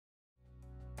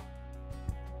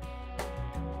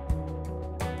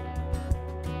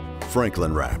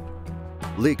Franklin Wrap.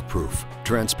 Leak-proof,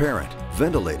 transparent,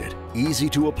 ventilated, easy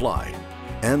to apply,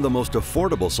 and the most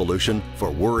affordable solution for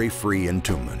worry-free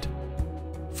entombment.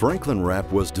 Franklin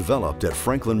Wrap was developed at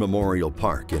Franklin Memorial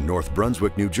Park in North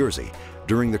Brunswick, New Jersey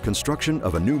during the construction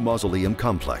of a new mausoleum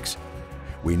complex.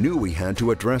 We knew we had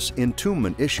to address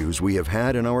entombment issues we have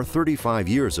had in our 35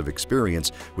 years of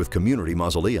experience with community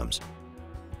mausoleums.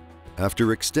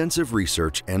 After extensive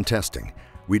research and testing,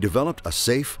 we developed a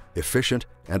safe, efficient,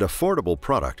 and affordable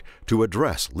product to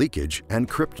address leakage and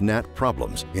crypt gnat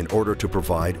problems in order to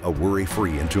provide a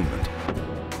worry-free entombment.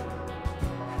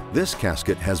 This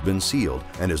casket has been sealed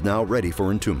and is now ready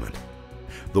for entombment.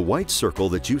 The white circle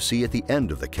that you see at the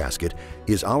end of the casket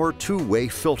is our two-way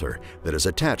filter that is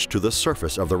attached to the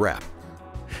surface of the wrap.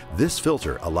 This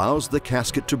filter allows the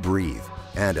casket to breathe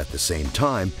and at the same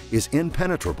time is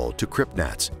impenetrable to crypt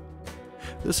gnats.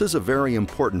 This is a very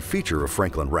important feature of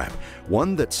Franklin Wrap,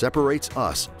 one that separates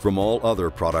us from all other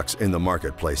products in the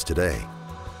marketplace today.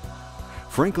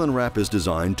 Franklin Wrap is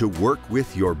designed to work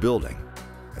with your building.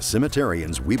 As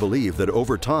cemeterians, we believe that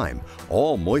over time,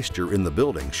 all moisture in the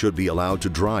building should be allowed to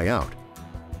dry out.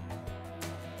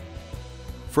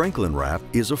 Franklin Wrap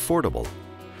is affordable.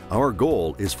 Our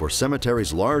goal is for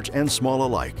cemeteries large and small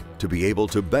alike to be able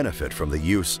to benefit from the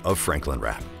use of Franklin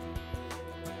Wrap.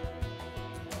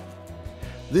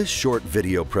 This short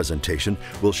video presentation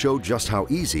will show just how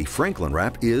easy Franklin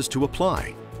Wrap is to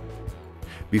apply.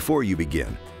 Before you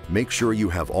begin, make sure you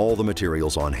have all the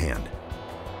materials on hand.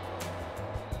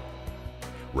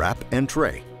 Wrap and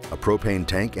tray, a propane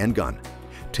tank and gun,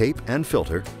 tape and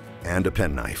filter, and a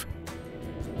penknife.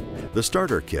 The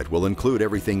starter kit will include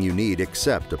everything you need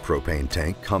except a propane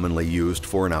tank commonly used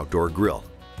for an outdoor grill.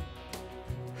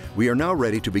 We are now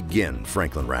ready to begin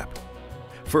Franklin Wrap.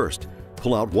 First,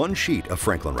 pull out one sheet of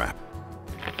Franklin Wrap.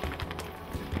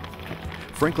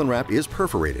 Franklin Wrap is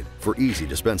perforated for easy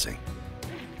dispensing.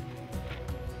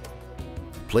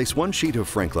 Place one sheet of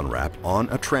Franklin Wrap on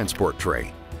a transport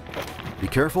tray. Be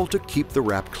careful to keep the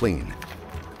wrap clean.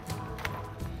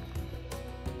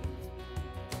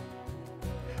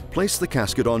 Place the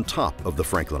casket on top of the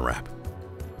Franklin Wrap.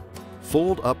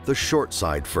 Fold up the short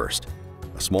side first.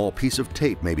 A small piece of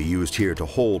tape may be used here to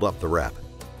hold up the wrap.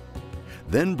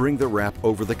 Then bring the wrap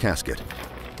over the casket.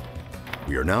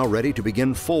 We are now ready to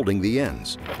begin folding the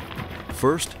ends.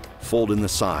 First, fold in the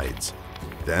sides.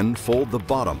 Then fold the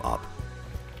bottom up.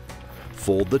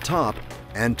 Fold the top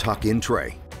and tuck in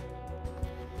tray.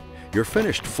 Your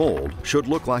finished fold should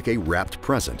look like a wrapped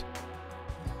present.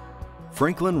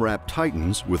 Franklin Wrap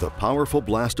tightens with a powerful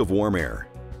blast of warm air.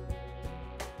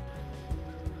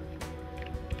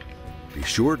 Be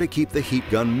sure to keep the heat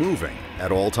gun moving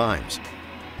at all times.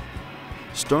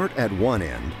 Start at one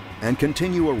end and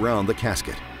continue around the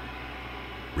casket.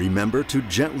 Remember to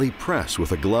gently press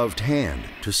with a gloved hand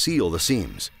to seal the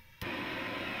seams.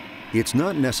 It's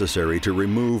not necessary to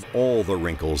remove all the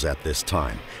wrinkles at this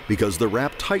time because the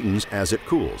wrap tightens as it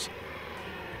cools.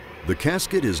 The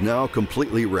casket is now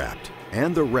completely wrapped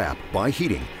and the wrap, by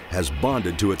heating, has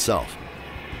bonded to itself.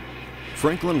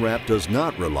 Franklin Wrap does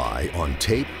not rely on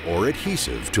tape or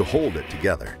adhesive to hold it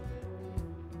together.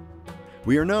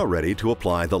 We are now ready to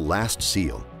apply the last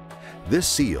seal. This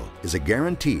seal is a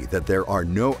guarantee that there are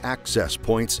no access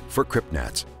points for crypt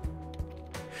gnats.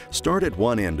 Start at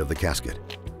one end of the casket.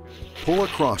 Pull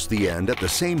across the end at the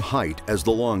same height as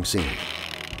the long seam.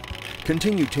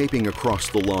 Continue taping across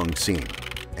the long seam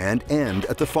and end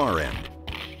at the far end.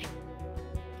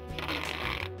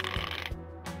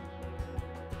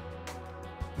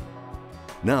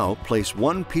 Now place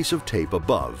one piece of tape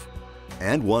above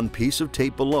and one piece of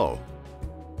tape below.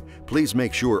 Please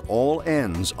make sure all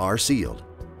ends are sealed.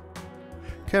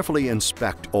 Carefully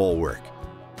inspect all work.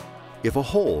 If a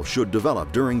hole should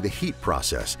develop during the heat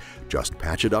process, just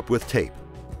patch it up with tape.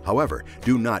 However,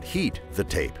 do not heat the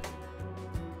tape.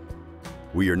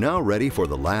 We are now ready for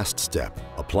the last step,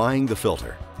 applying the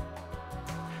filter.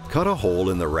 Cut a hole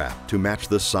in the wrap to match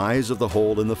the size of the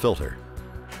hole in the filter.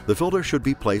 The filter should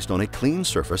be placed on a clean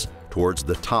surface towards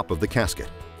the top of the casket.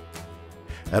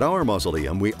 At our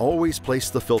mausoleum, we always place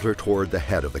the filter toward the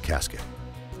head of the casket.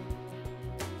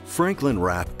 Franklin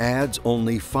Wrap adds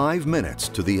only 5 minutes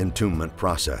to the entombment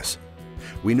process.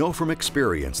 We know from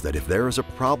experience that if there is a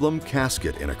problem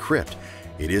casket in a crypt,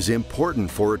 it is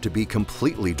important for it to be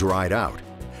completely dried out.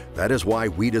 That is why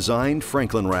we designed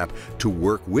Franklin Wrap to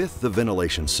work with the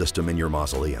ventilation system in your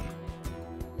mausoleum.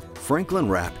 Franklin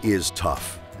Wrap is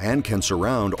tough and can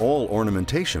surround all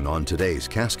ornamentation on today's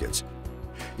caskets.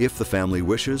 If the family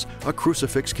wishes, a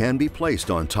crucifix can be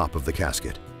placed on top of the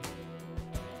casket.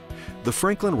 The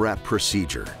Franklin Wrap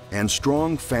procedure and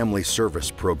strong family service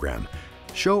program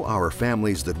Show our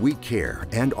families that we care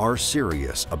and are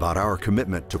serious about our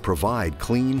commitment to provide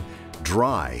clean,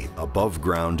 dry,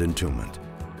 above-ground entombment.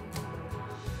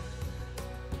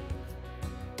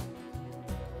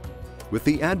 With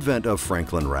the advent of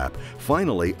Franklin wrap,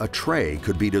 finally a tray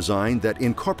could be designed that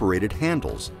incorporated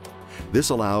handles.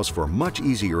 This allows for much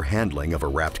easier handling of a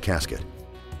wrapped casket.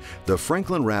 The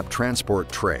Franklin wrap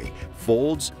transport tray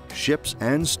folds, ships,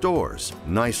 and stores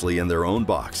nicely in their own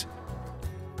box.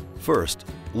 First,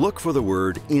 look for the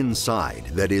word "inside"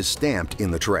 that is stamped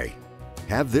in the tray.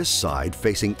 Have this side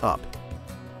facing up.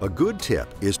 A good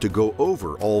tip is to go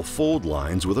over all fold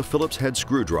lines with a Phillips head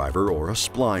screwdriver or a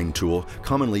spline tool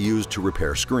commonly used to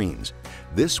repair screens.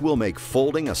 This will make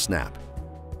folding a snap.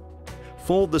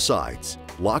 Fold the sides,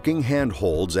 locking hand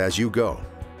holds as you go.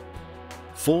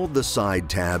 Fold the side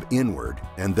tab inward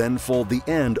and then fold the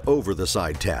end over the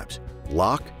side tabs.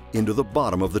 Lock into the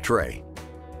bottom of the tray.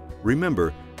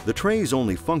 Remember, the tray's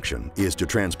only function is to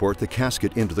transport the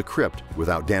casket into the crypt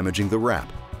without damaging the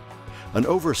wrap. An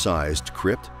oversized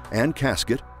crypt and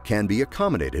casket can be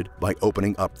accommodated by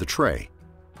opening up the tray.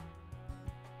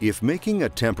 If making a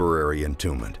temporary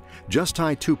entombment, just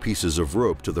tie 2 pieces of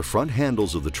rope to the front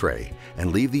handles of the tray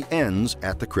and leave the ends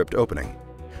at the crypt opening.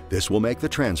 This will make the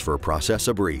transfer process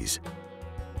a breeze.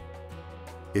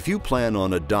 If you plan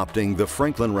on adopting the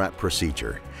Franklin wrap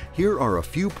procedure, here are a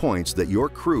few points that your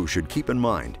crew should keep in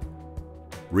mind.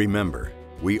 Remember,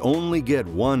 we only get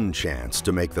one chance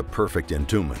to make the perfect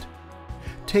entombment.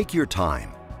 Take your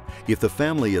time. If the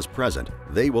family is present,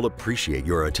 they will appreciate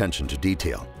your attention to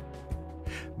detail.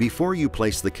 Before you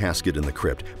place the casket in the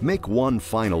crypt, make one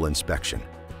final inspection.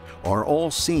 Are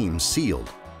all seams sealed?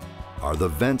 Are the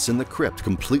vents in the crypt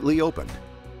completely opened?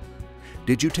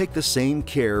 Did you take the same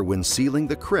care when sealing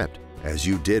the crypt as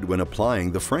you did when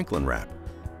applying the Franklin wrap?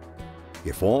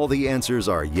 If all the answers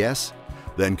are yes,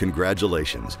 then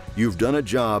congratulations, you've done a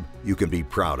job you can be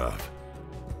proud of.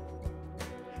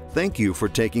 Thank you for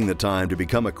taking the time to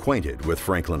become acquainted with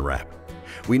Franklin wrap.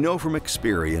 We know from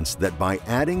experience that by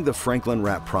adding the Franklin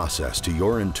wrap process to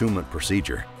your entombment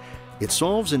procedure, it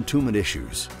solves entombment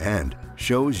issues and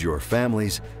shows your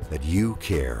families that you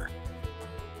care.